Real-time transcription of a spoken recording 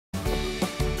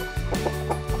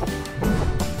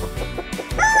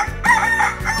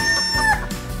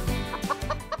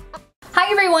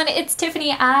everyone, it's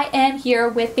Tiffany. I am here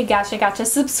with the Gacha Gacha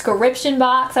subscription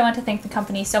box. I want to thank the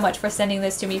company so much for sending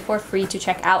this to me for free to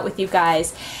check out with you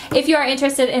guys. If you are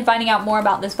interested in finding out more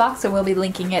about this box, I will be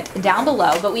linking it down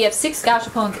below. But we have 6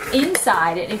 Gachapons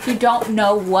inside, and if you don't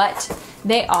know what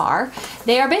they are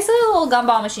basically little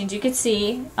gumball machines. You can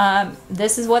see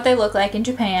this is what they look like in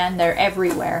Japan. They're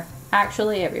everywhere,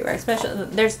 actually everywhere, especially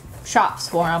there's shops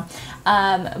for them,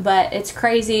 but it's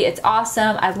crazy. It's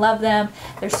awesome. I love them.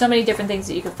 There's so many different things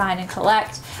that you can find and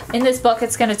collect. In this book,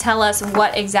 it's going to tell us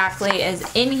what exactly is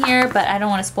in here, but I don't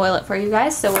want to spoil it for you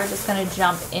guys, so we're just going to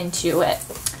jump into it.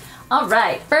 All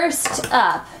right, first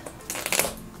up,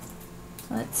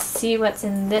 let's see what's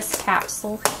in this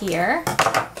capsule here.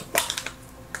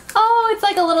 Oh, it's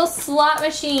like a little slot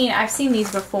machine. I've seen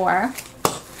these before.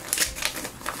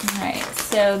 Alright,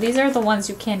 so these are the ones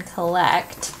you can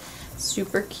collect.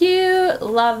 Super cute.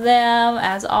 Love them,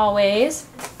 as always.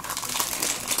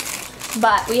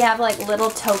 But we have like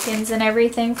little tokens and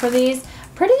everything for these.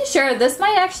 Pretty sure this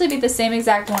might actually be the same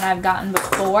exact one I've gotten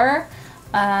before.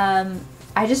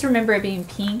 I just remember it being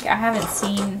pink. I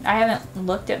haven't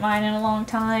looked at mine in a long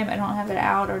time. I don't have it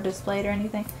out or displayed or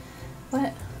anything.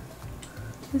 What?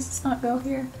 Does this not go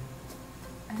here?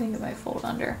 I think it might fold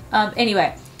under.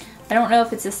 Anyway, I don't know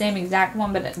if it's the same exact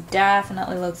one, but it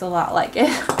definitely looks a lot like it.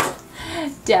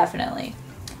 Definitely.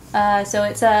 So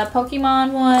it's a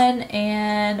Pokemon one,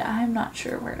 and I'm not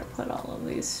sure where to put all of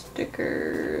these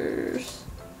stickers.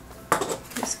 I'm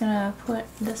just gonna put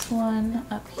this one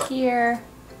up here.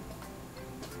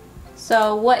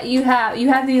 So what you have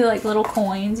these like little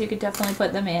coins. You could definitely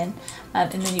put them in,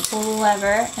 and then you pull the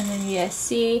lever, and then you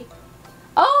see.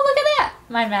 Oh, look at that!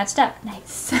 Mine matched up.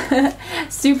 Nice.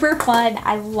 Super fun.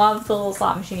 I love the little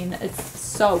slot machine. It's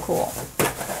so cool.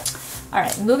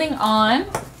 Alright, moving on.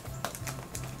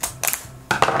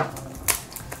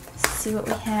 Let's see what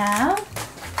we have.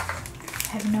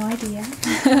 I have no idea.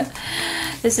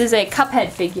 This is a Cuphead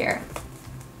figure.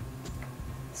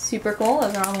 Super cool.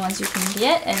 Those are all the ones you can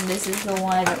get, and this is the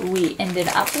one we ended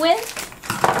up with.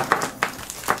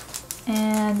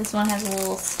 And this one has a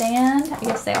little stand. I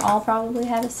guess they all probably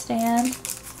had a stand.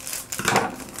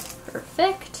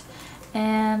 Perfect.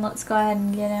 And let's go ahead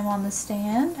and get him on the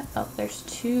stand. Oh, there's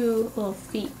 2 little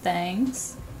feet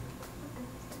things.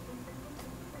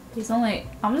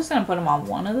 I'm just gonna put him on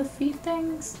one of the feet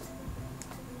things.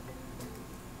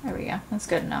 There we go. That's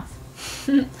good enough.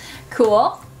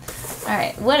 Cool.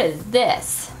 Alright, what is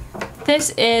this? This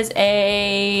is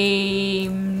a...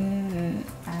 I'm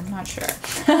not sure.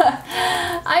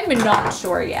 I'm not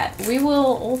sure yet.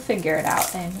 We'll figure it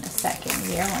out in a second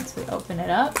here once we open it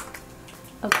up.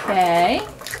 Okay.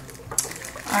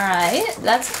 Alright,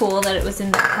 that's cool that it was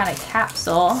in that kind of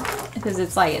capsule because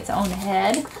it's like its own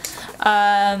head.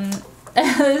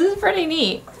 This is pretty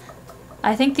neat.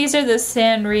 I think these are the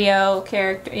Sanrio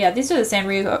characters. Yeah, these are the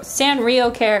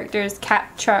Sanrio characters.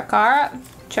 Capcara?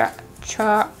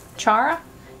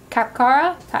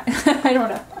 I don't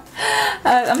know.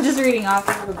 I'm just reading off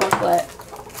of the booklet.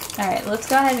 Alright, let's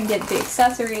go ahead and get the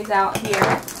accessories out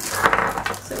here.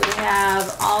 So we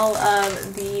have all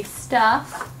of the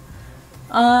stuff.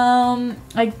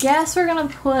 I guess we're gonna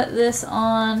put this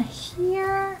on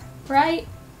here, right?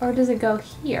 Or does it go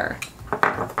here?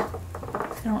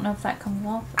 I don't know if that comes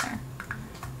off there.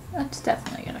 That's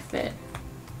definitely gonna fit.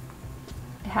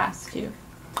 It has to.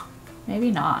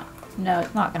 Maybe not. No,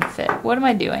 it's not gonna fit. What am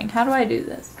I doing? How do I do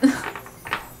this?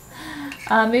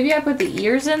 Maybe I put the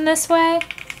ears in this way.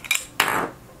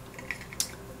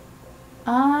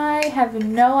 I have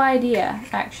no idea,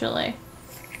 actually.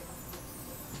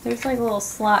 There's like little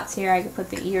slots here I could put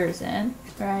the ears in,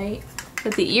 right?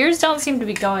 But the ears don't seem to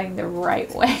be going the right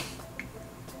way.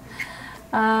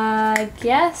 I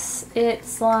guess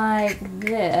it's like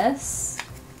this.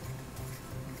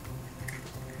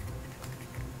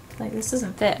 Like this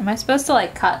doesn't fit. Am I supposed to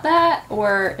like cut that,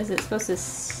 or is it supposed to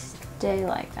stay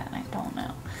like that? I don't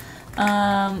know.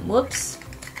 Whoops.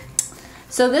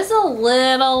 So this is a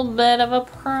little bit of a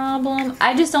problem.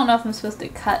 I just don't know if I'm supposed to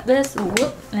cut this.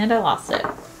 Whoop, and I lost it.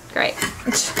 Great.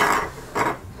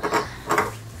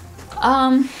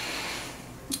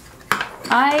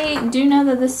 I do know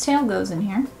that this tail goes in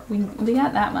here. We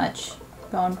got that much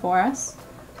going for us.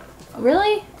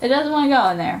 Really? It doesn't want to go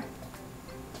in there.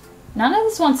 None of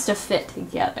this wants to fit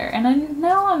together. And I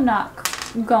know I'm not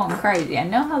going crazy. I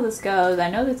know how this goes. I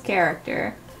know this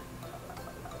character.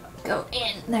 Go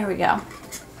in. There we go.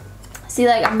 See,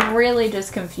 like, I'm really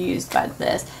just confused by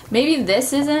this. Maybe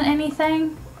this isn't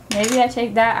anything. Maybe I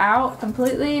take that out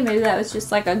completely. Maybe that was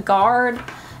just like a guard.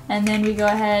 And then we go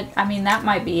ahead. I mean, that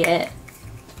might be it.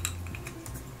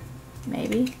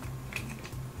 Maybe.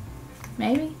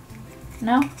 Maybe?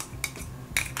 No?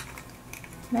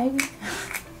 Maybe?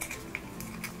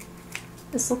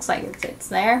 This looks like it fits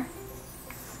there.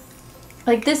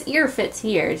 Like this ear fits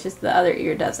here, it's just the other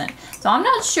ear doesn't. So I'm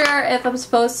not sure if I'm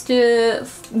supposed to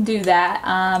do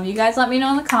that. You guys let me know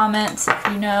in the comments if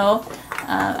you know.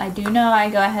 I do know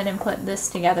I go ahead and put this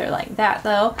together like that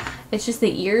though. It's just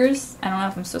the ears. I don't know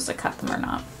if I'm supposed to cut them or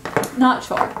not. Not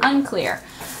sure. Unclear.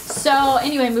 So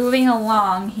anyway, moving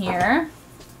along here.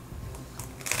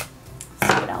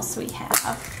 Let's see what else we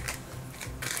have.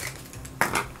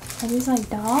 Are these like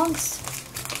dogs?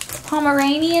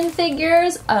 Pomeranian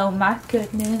figures. Oh my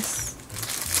goodness.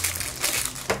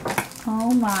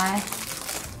 Oh my.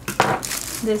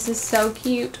 This is so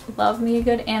cute. Love me a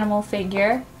good animal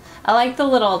figure. I like the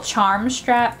little charm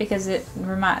strap because it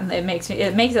makes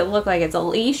it look like it's a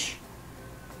leash.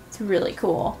 It's really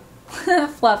cool.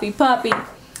 Fluffy puppy.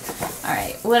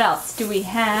 Alright, what else do we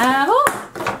have?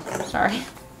 Oh, sorry.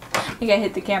 I think I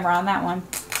hit the camera on that one.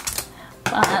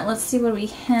 Let's see what we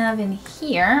have in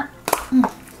here.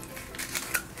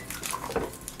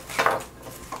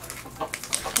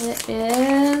 It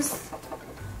is,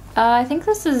 I think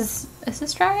this is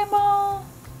this Dragon Ball?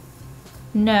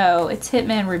 No, it's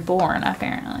Hitman Reborn,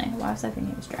 apparently. Why was I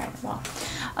thinking it was Dragon Ball?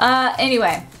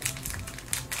 Anyway,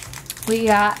 we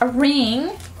got a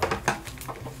ring.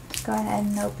 Let's go ahead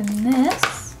and open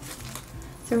this.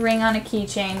 It's a ring on a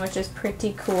keychain, which is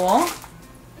pretty cool.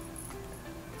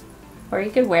 Or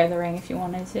you could wear the ring if you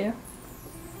wanted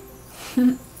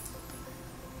to.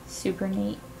 Super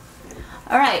neat.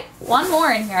 Alright, one more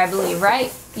in here, I believe,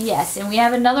 right? Yes, and we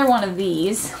have another one of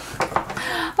these.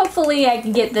 Hopefully I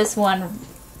can get this one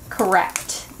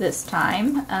correct this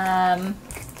time.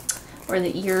 Or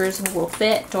the ears will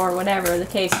fit, or whatever the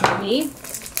case may be.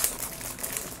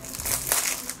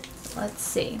 Let's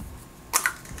see.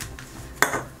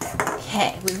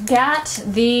 Okay, we've got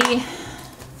the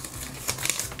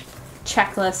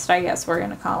checklist, I guess we're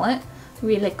going to call it.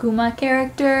 Kuma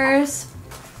characters.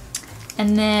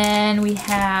 And then we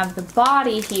have the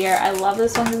body here. I love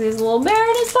this one because he has a little bear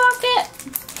in his pocket.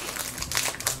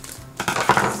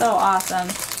 So awesome.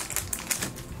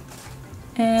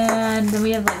 And then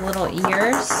we have like little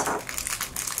ears.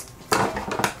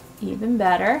 Even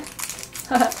better.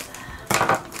 Alright,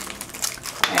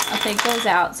 I'll take those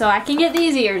out. So I can get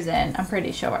these ears in, I'm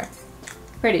pretty sure.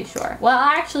 Pretty sure. Well,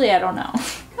 actually, I don't know.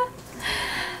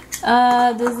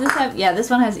 Does this have... Yeah,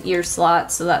 this one has ear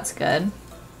slots, so that's good.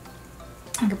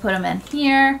 I can put him in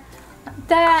here, like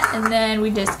that, and then we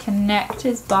just connect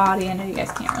his body. I know you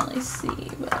guys can't really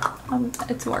see, but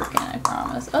it's working, I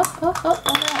promise. Oh no,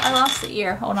 I lost the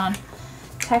ear. Hold on.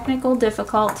 Technical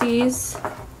difficulties.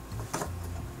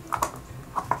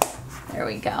 There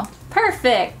we go.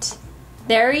 Perfect!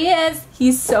 There he is.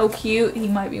 He's so cute. He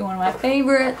might be one of my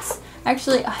favorites.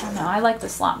 Actually, I don't know. I like the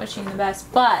slot machine the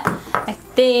best, but I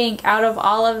think out of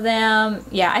all of them,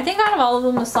 yeah, I think out of all of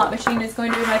them, the slot machine is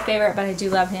going to be my favorite, but I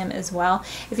do love him as well.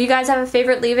 If you guys have a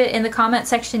favorite, leave it in the comment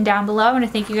section down below. I want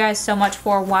to thank you guys so much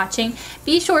for watching.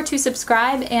 Be sure to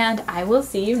subscribe, and I will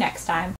see you next time.